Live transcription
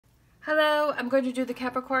Hello, I'm going to do the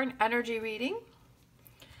Capricorn energy reading.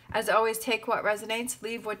 As always, take what resonates,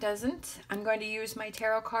 leave what doesn't. I'm going to use my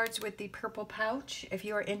tarot cards with the purple pouch. If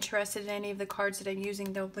you are interested in any of the cards that I'm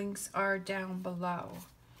using, the links are down below.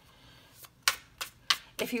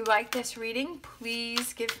 If you like this reading,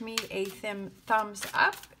 please give me a thumbs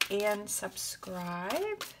up and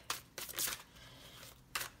subscribe.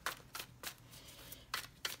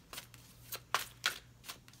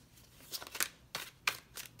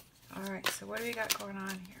 All right, so what do we got going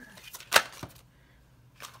on here?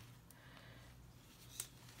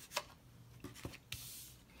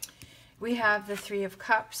 We have the Three of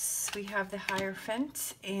Cups, we have the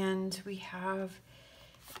Hierophant, and we have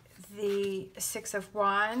the Six of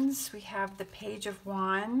Wands, we have the Page of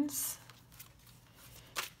Wands.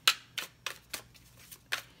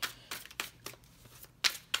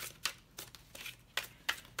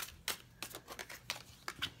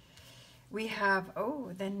 We have,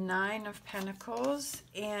 the Nine of Pentacles,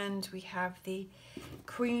 and we have the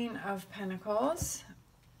Queen of Pentacles.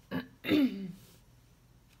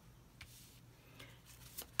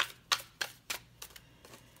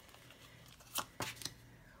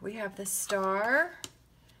 We have the Star.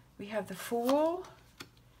 We have the Fool.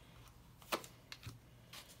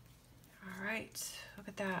 All right, look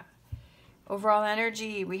at that. Overall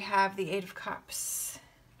energy, we have the Eight of Cups.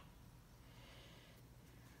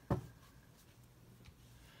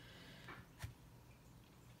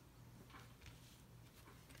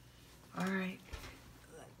 All right,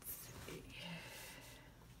 let's see.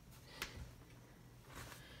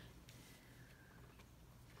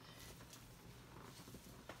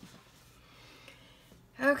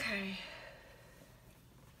 Okay.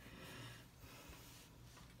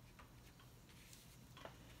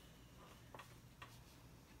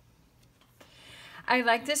 I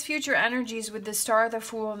like this future energies with the Star, the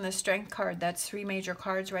Fool, and the Strength card. That's three major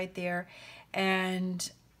cards right there.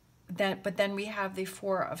 And but then we have the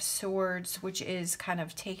Four of Swords, which is kind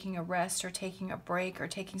of taking a rest or taking a break or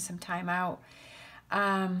taking some time out.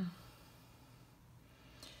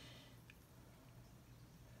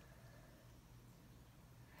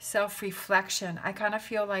 Self-reflection. I kind of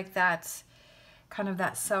feel like that's kind of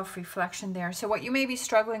that self-reflection there. So what you may be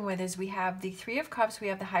struggling with is we have the Three of Cups, we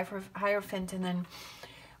have the Hierophant, and then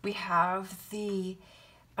we have the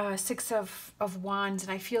Six of Wands.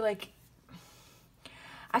 And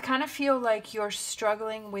I kind of feel like you're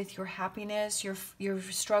struggling with your happiness. You're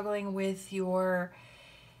struggling with your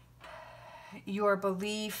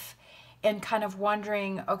belief and kind of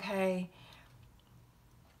wondering, okay,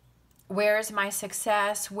 where is my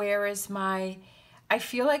success? Where is my... I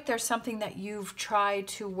feel like there's something that you've tried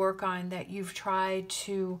to work on, that you've tried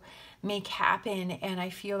to make happen, and I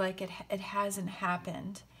feel like it hasn't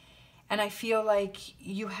happened. And I feel like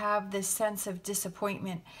you have this sense of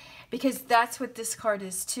disappointment, because that's what this card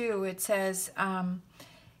is too. It says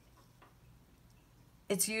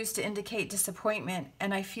it's used to indicate disappointment,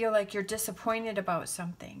 and I feel like you're disappointed about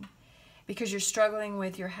something because you're struggling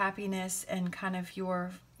with your happiness and kind of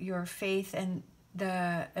your faith and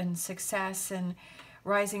success and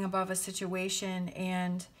rising above a situation.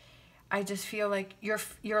 And I just feel like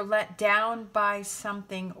you're let down by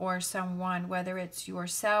something or someone, whether it's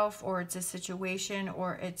yourself or it's a situation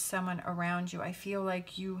or it's someone around you. I feel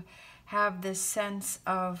like you have this sense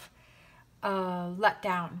of let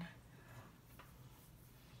down.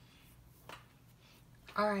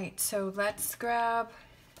 All right, so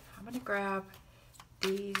I'm going to grab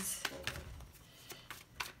these.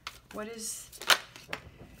 What is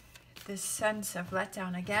this sense of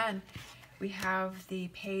letdown? Again, we have the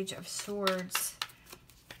Page of Swords.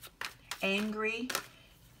 Angry.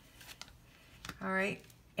 All right.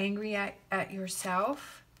 Angry at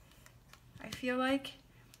yourself, I feel like.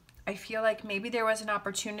 I feel like maybe there was an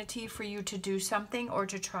opportunity for you to do something or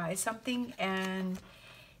to try something, and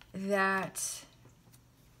that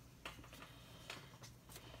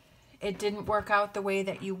it didn't work out the way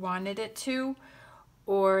that you wanted it to,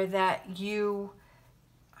 or that you...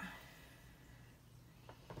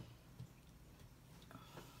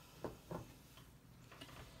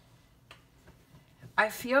 I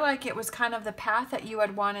feel like it was kind of the path that you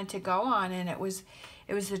had wanted to go on, and it was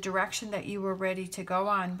the direction that you were ready to go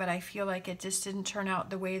on, but I feel like it just didn't turn out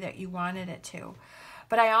the way that you wanted it to.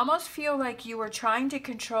 But I almost feel like you were trying to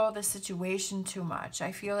control the situation too much.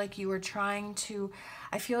 I feel like you were trying to...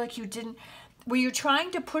 I feel like you didn't... Were you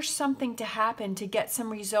trying to push something to happen to get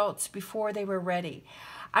some results before they were ready?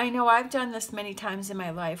 I know I've done this many times in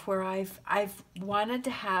my life where I've wanted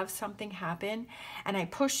to have something happen, and I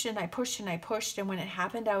pushed and I pushed and I pushed, and when it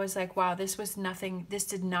happened I was like, wow, this was nothing. This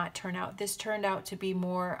did not turn out. This turned out to be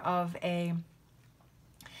more of a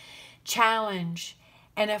challenge.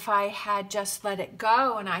 And if I had just let it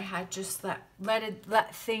go and I had just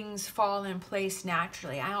let things fall in place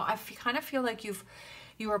naturally, I kind of feel like you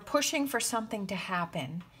were pushing for something to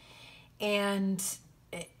happen. And,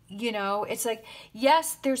 you know, it's like,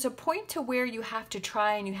 yes, there's a point to where you have to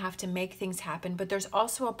try and you have to make things happen. But there's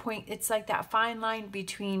also a point, it's like that fine line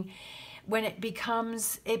between when it's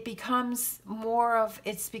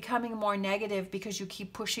becoming more negative because you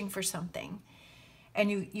keep pushing for something. And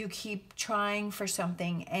you keep trying for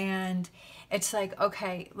something, and it's like,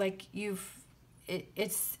 okay, like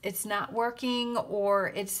it's not working, or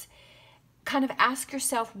it's kind of ask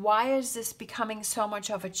yourself, why is this becoming so much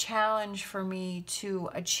of a challenge for me to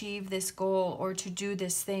achieve this goal or to do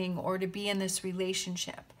this thing or to be in this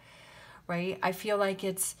relationship, right? I feel like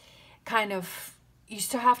it's kind of, you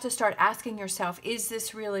still have to start asking yourself, is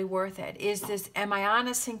this really worth it? Am I on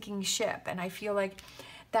a sinking ship? And I feel like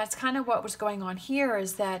that's kind of what was going on here,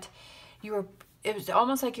 is that it was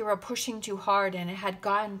almost like you were pushing too hard and it had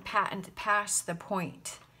gotten past the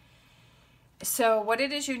point. So what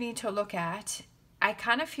it is you need to look at, I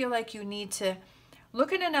kind of feel like you need to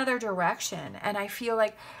look in another direction. And I feel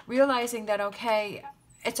like realizing that, okay,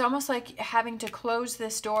 it's almost like having to close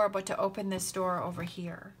this door, but to open this door over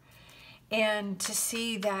here. And to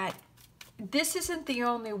see that this isn't the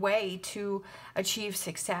only way to achieve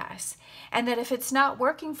success. And that if it's not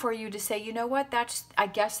working for you, to say, you know what, I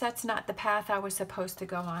guess that's not the path I was supposed to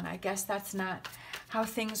go on. I guess that's not how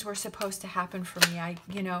things were supposed to happen for me.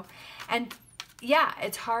 And yeah,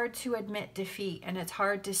 it's hard to admit defeat, and it's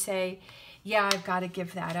hard to say, yeah, I've got to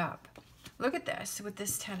give that up. Look at this with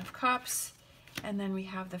this 10 of Cups, and then we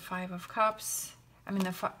have the 5 of Cups. I mean,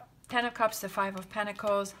 the 10 of Cups, the 5 of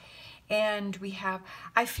Pentacles. And we have,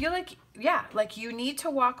 I feel like, yeah, like you need to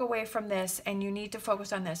walk away from this and you need to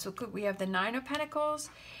focus on this. So we have the 9 of Pentacles,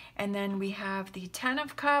 and then we have the 10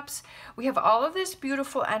 of Cups. We have all of this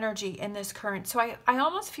beautiful energy in this current. So I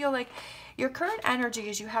almost feel like your current energy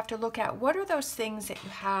is you have to look at what are those things that you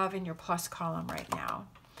have in your plus column right now,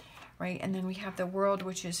 right? And then we have the World,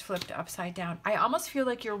 which is flipped upside down. I almost feel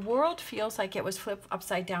like your world feels like it was flipped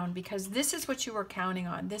upside down because this is what you were counting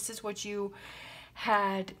on. This is what you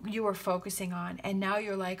were focusing on, and now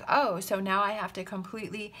you're like, oh, so now I have to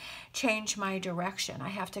completely change my direction. I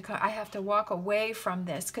have to walk away from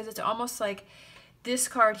this, because it's almost like this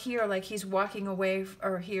card here, like he's walking away,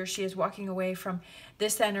 or he or she is walking away from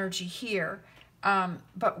this energy here,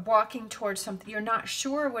 but walking towards something. You're not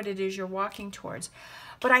sure what it is you're walking towards,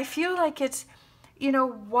 but I feel like it's, you know,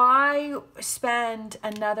 why spend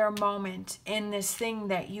another moment in this thing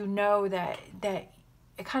that you know that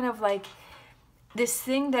kind of like this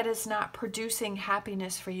thing that is not producing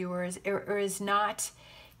happiness for you, or is not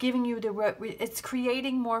giving you it's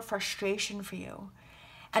creating more frustration for you.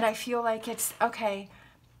 And I feel like it's, okay,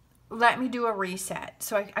 let me do a reset.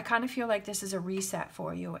 So I kind of feel like this is a reset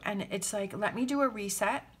for you. And it's like, let me do a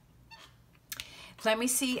reset. Let me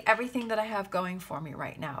see everything that I have going for me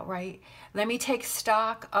right now, right? Let me take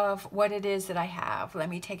stock of what it is that I have. Let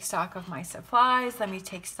me take stock of my supplies. Let me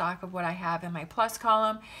take stock of what I have in my plus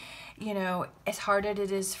column. You know, as hard as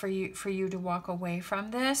it is for you to walk away from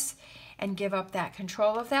this and give up that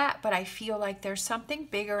control of that, but I feel like there's something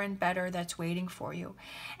bigger and better that's waiting for you.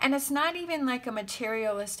 And it's not even like a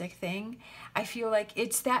materialistic thing. I feel like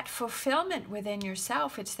it's that fulfillment within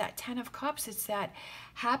yourself. It's that 10 of Cups. It's that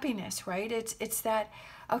happiness, right? It's that,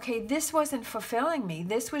 okay, this wasn't fulfilling me.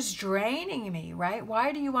 This was draining me, right?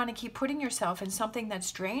 Why do you want to keep putting yourself in something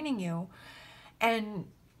that's draining you? And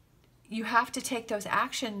you have to take those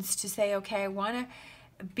actions to say, okay, I want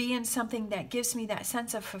to be in something that gives me that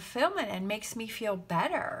sense of fulfillment and makes me feel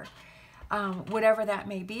better, whatever that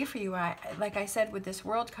may be for you. Like I said, with this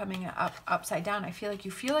world coming upside down, I feel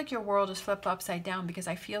like your world is flipped upside down, because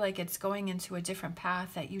I feel like it's going into a different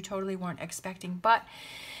path that you totally weren't expecting. But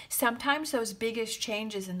sometimes those biggest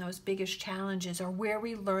changes and those biggest challenges are where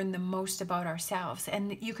we learn the most about ourselves.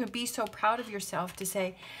 And you can be so proud of yourself to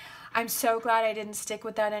say, I'm so glad I didn't stick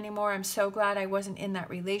with that anymore. I'm so glad I wasn't in that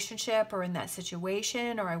relationship or in that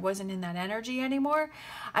situation, or I wasn't in that energy anymore.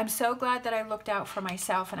 I'm so glad that I looked out for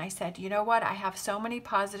myself and I said, you know what? I have so many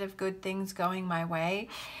positive, good things going my way,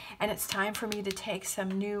 and it's time for me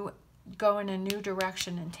to go in a new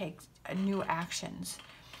direction and take new actions.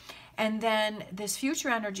 And then this future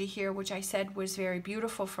energy here, which I said was very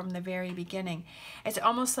beautiful from the very beginning. It's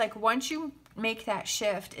almost like once you make that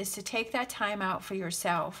shift, is to take that time out for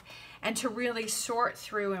yourself and to really sort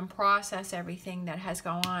through and process everything that has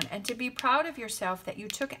gone on, and to be proud of yourself that you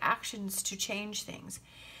took actions to change things.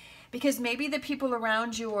 Because maybe the people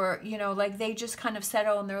around you are, you know, like they just kind of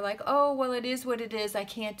settle and they're like, oh, well, it is what it is. I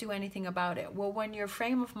can't do anything about it. Well, when your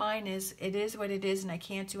frame of mind is, it is what it is and I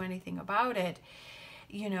can't do anything about it,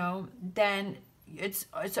 you know, then it's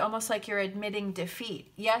almost like you're admitting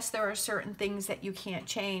defeat. Yes, there are certain things that you can't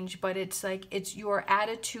change, but it's like, it's your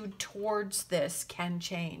attitude towards this can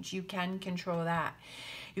change. You can control that.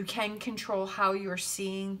 You can control how you're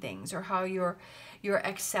seeing things, or how you're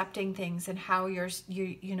accepting things, and how you're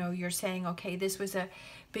saying, okay, this was a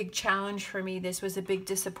big challenge for me, this was a big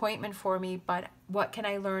disappointment for me, but what can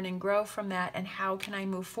I learn and grow from that, and how can I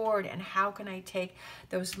move forward, and how can I take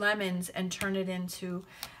those lemons and turn it into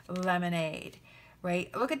lemonade,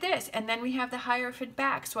 right? Look at this. And then we have the Hierophant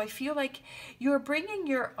back. So I feel like you're bringing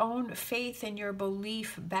your own faith and your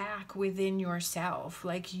belief back within yourself,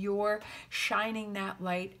 like you're shining that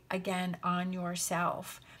light again on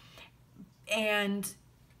yourself. And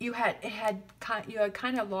you had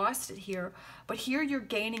kind of lost it here, but here you're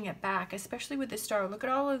gaining it back, especially with the Star. Look at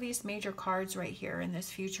all of these major cards right here in this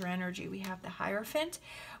future energy. We have the Hierophant,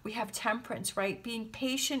 we have Temperance, right? Being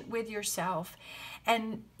patient with yourself.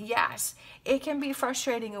 And yes, it can be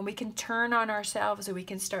frustrating, and we can turn on ourselves, and we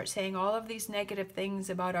can start saying all of these negative things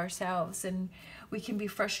about ourselves, and we can be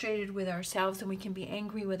frustrated with ourselves, and we can be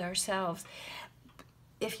angry with ourselves.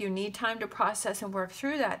 If you need time to process and work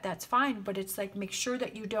through that, that's fine. But it's like, make sure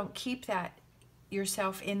that you don't keep that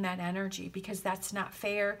yourself in that energy, because that's not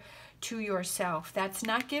fair to yourself. That's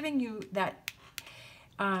not giving you that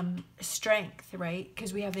strength, right?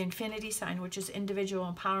 Because we have the Infinity sign, which is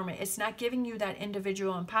individual empowerment. It's not giving you that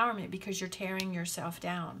individual empowerment, because you're tearing yourself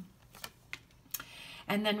down.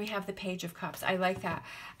 And then we have the Page of Cups. I like that.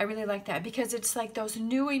 I really like that, because it's like those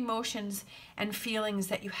new emotions and feelings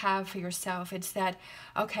that you have for yourself. It's that,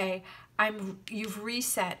 okay, you've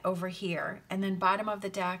reset over here. And then bottom of the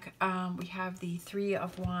deck, we have the Three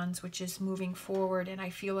of Wands, which is moving forward. And I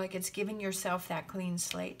feel like it's giving yourself that clean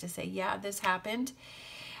slate to say, yeah, this happened.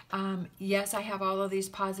 Yes, I have all of these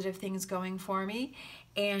positive things going for me.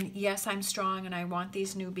 And yes, I'm strong, and I want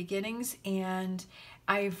these new beginnings. And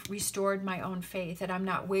I've restored my own faith, that I'm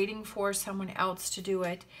not waiting for someone else to do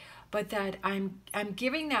it, but that I'm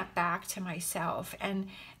giving that back to myself. And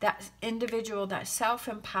that individual, that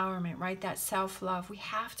self-empowerment, right? That self-love. We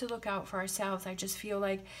have to look out for ourselves. I just feel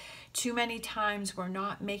like too many times we're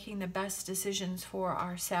not making the best decisions for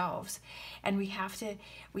ourselves. And we have to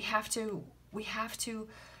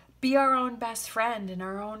be our own best friend and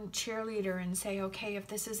our own cheerleader, and say, okay, if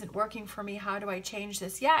this isn't working for me, how do I change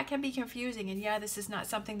this? Yeah, it can be confusing, and yeah, this is not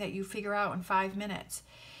something that you figure out in 5 minutes.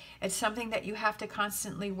 It's something that you have to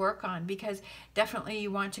constantly work on, because definitely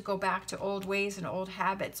you want to go back to old ways and old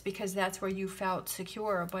habits, because that's where you felt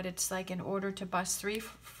secure. But it's like, in order to bust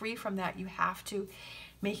free from that, you have to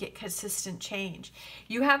make it consistent change.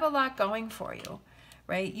 You have a lot going for you,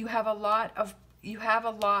 right? You have a lot of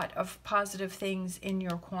positive things in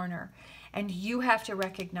your corner, and you have to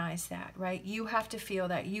recognize that, right? You have to feel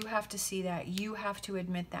that, you have to see that, you have to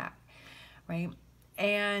admit that, right?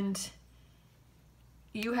 And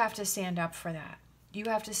you have to stand up for that. You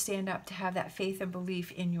have to stand up to have that faith and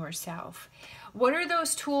belief in yourself. What are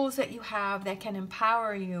those tools that you have that can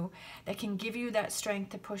empower you, that can give you that strength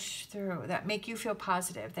to push through, that make you feel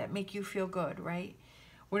positive, that make you feel good, right?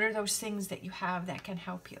 What are those things that you have that can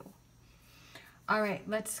help you? All right,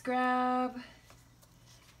 let's grab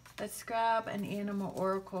an animal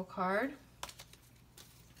oracle card.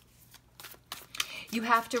 You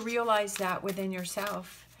have to realize that within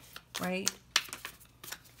yourself, right?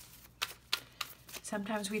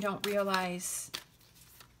 Sometimes we don't realize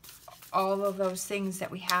all of those things that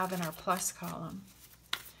we have in our plus column.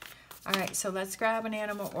 All right, so let's grab an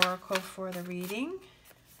animal oracle for the reading.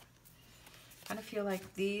 I kind of feel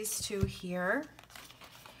like these two here.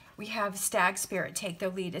 We have Stag Spirit, take the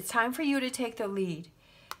lead. It's time for you to take the lead.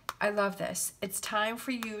 I love this. It's time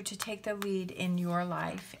for you to take the lead in your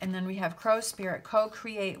life. And then we have Crow Spirit,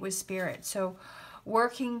 co-create with Spirit. So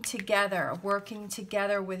working together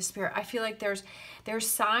with Spirit. I feel like there's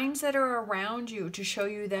signs that are around you to show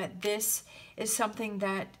you that this is something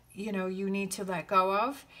that, you know, you need to let go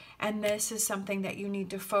of, and this is something that you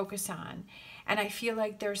need to focus on. And I feel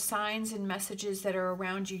like there's signs and messages that are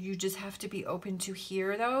around you. You just have to be open to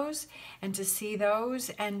hear those and to see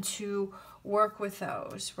those and to work with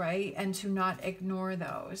those, right? And to not ignore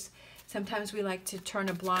those. Sometimes we like to turn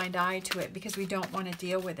a blind eye to it because we don't want to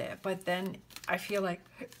deal with it. But then I feel like,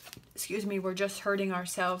 excuse me, we're just hurting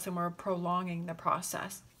ourselves and we're prolonging the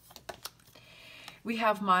process. We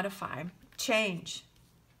have modify, change,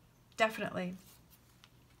 definitely.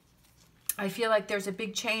 I feel like there's a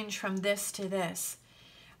big change from this to this.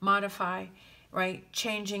 Modify. right?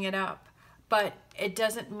 Changing it up. But it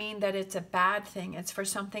doesn't mean that it's a bad thing. It's for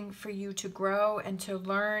something for you to grow and to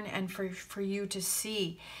learn and for you to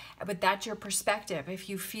see. But that's your perspective. If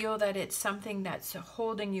you feel that it's something that's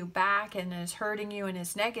holding you back and is hurting you and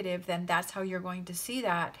is negative, then that's how you're going to see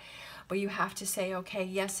that. But you have to say, okay,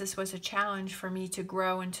 yes, this was a challenge for me to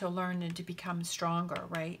grow and to learn and to become stronger,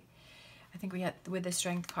 right? I think we had with the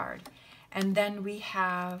Strength card. And then we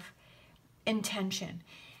have intention.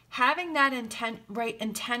 Having that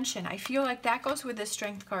intention, I feel like that goes with the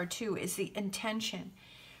Strength card too, is the intention,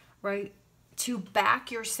 right? To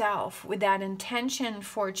back yourself with that intention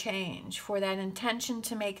for change, for that intention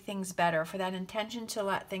to make things better, for that intention to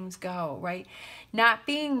let things go, right? Not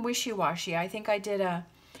being wishy-washy. I think I did a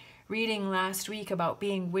reading last week about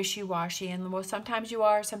being wishy-washy, and well, sometimes you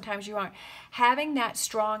are, sometimes you aren't. Having that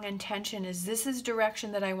strong intention is, this is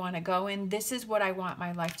direction that I want to go in, this is what I want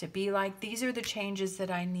my life to be like, these are the changes that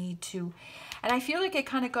I need to. And I feel like it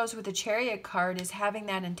kind of goes with the Chariot card, is having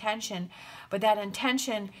that intention, but that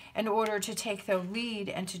intention in order to take the lead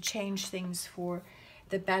and to change things for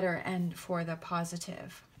the better and for the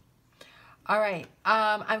positive. All right,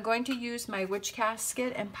 I'm going to use my Witch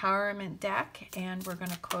Casket Empowerment deck, and we're going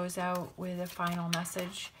to close out with a final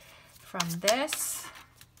message from this.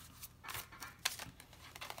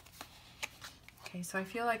 Okay, so I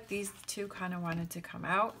feel like these two kind of wanted to come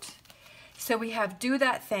out. So we have do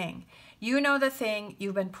that thing. You know the thing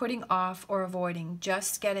you've been putting off or avoiding.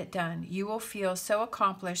 Just get it done. You will feel so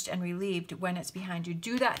accomplished and relieved when it's behind you.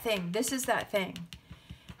 Do that thing. This is that thing.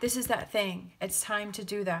 This is that thing. It's time to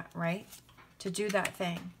do that, right? To do that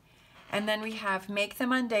thing. And then we have make the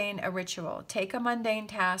mundane a ritual. Take a mundane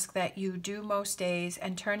task that you do most days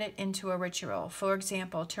and turn it into a ritual. For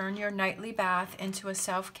example, turn your nightly bath into a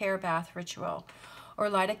self-care bath ritual, or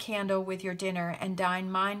light a candle with your dinner and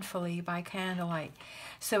dine mindfully by candlelight.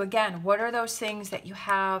 So again, what are those things that you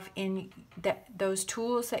have in that, those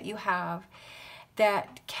tools that you have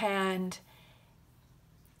that can,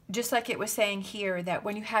 just like it was saying here, that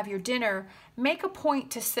when you have your dinner, make a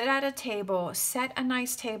point to sit at a table, set a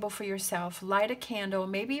nice table for yourself, light a candle,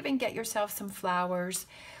 maybe even get yourself some flowers,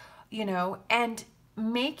 you know, and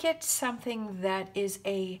make it something that is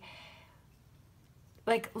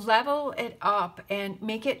like level it up and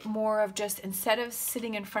make it more of just, instead of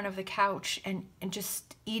sitting in front of the couch and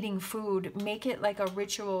just eating food, make it like a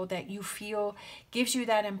ritual that you feel gives you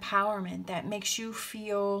that empowerment, that makes you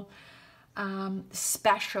feel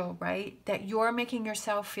special, right? That you're making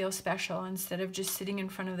yourself feel special instead of just sitting in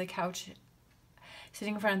front of the couch,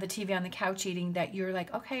 sitting in front of the TV on the couch eating, that you're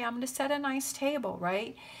like, okay, I'm going to set a nice table,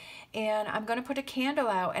 right? And I'm going to put a candle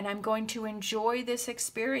out and I'm going to enjoy this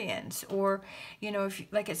experience. Or, you know, if,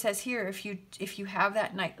 like it says here, if you have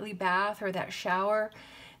that nightly bath or that shower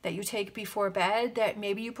that you take before bed, that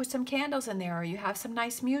maybe you put some candles in there, or you have some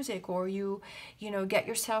nice music, or you know, get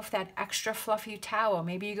yourself that extra fluffy towel.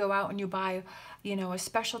 Maybe you go out and you buy, you know, a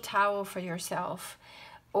special towel for yourself,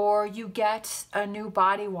 or you get a new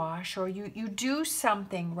body wash, or you do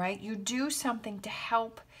something, right? You do something to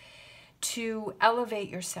help to elevate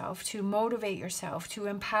yourself, to motivate yourself, to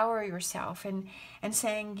empower yourself, and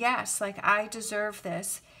saying, yes, like I deserve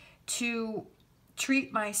this, to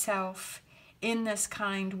treat myself in this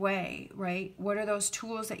kind way, right? What are those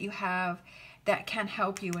tools that you have that can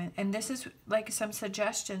help you? And this is like some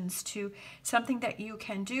suggestions to something that you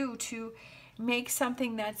can do to make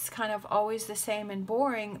something that's kind of always the same and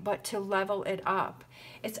boring, but to level it up.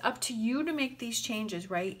 It's up to you to make these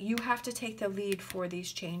changes, right? You have to take the lead for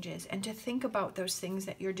these changes and to think about those things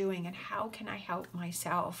that you're doing and how can I help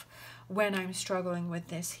myself when I'm struggling with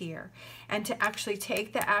this here, and to actually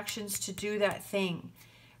take the actions to do that thing,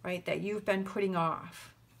 right, that you've been putting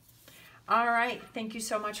off. All right, thank you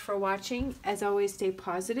so much for watching. As always, stay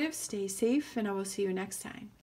positive, stay safe, and I will see you next time.